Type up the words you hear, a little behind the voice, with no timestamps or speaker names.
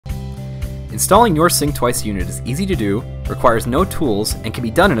Installing your SinkTwice unit is easy to do, requires no tools, and can be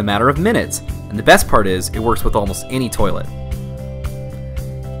done in a matter of minutes. And the best part is, it works with almost any toilet.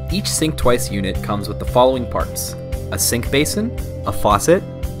 Each SinkTwice unit comes with the following parts: a sink basin, a faucet,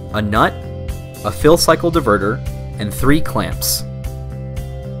 a nut, a fill cycle diverter, and 3 clamps.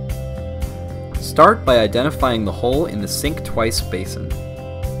 Start by identifying the hole in the SinkTwice basin.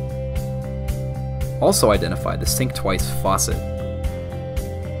 Also identify the SinkTwice faucet.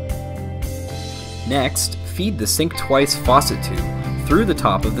 Next, feed the SinkTwice faucet tube through the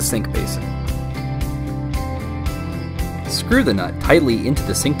top of the sink basin. Screw the nut tightly into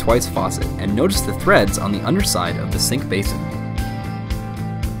the SinkTwice faucet and notice the threads on the underside of the sink basin.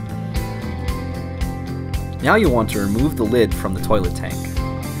 Now you'll want to remove the lid from the toilet tank.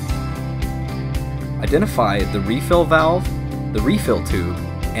 Identify the refill valve, the refill tube,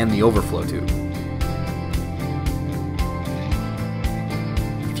 and the overflow tube.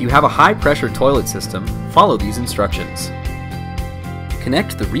 If you have a high-pressure toilet system, follow these instructions.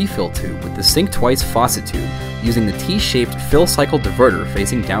 Connect the refill tube with the SinkTwice faucet tube using the T-shaped fill cycle diverter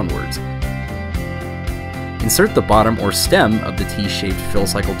facing downwards. Insert the bottom or stem of the T-shaped fill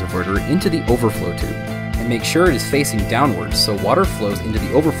cycle diverter into the overflow tube, and make sure it is facing downwards so water flows into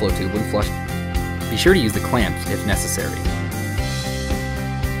the overflow tube when flushed. Be sure to use the clamps if necessary.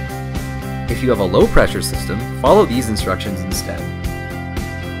 If you have a low-pressure system, follow these instructions instead.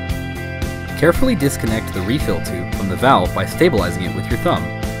 Carefully disconnect the refill tube from the valve by stabilizing it with your thumb.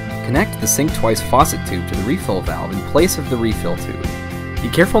 Connect the SinkTwice faucet tube to the refill valve in place of the refill tube. Be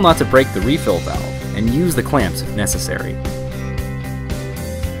careful not to break the refill valve, and use the clamps if necessary.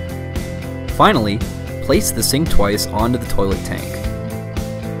 Finally, place the SinkTwice onto the toilet tank.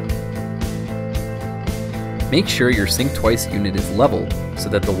 Make sure your SinkTwice unit is leveled so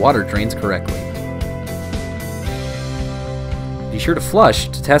that the water drains correctly. Be sure to flush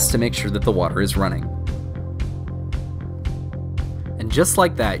to test to make sure that the water is running. And just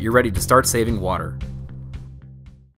like that, you're ready to start saving water.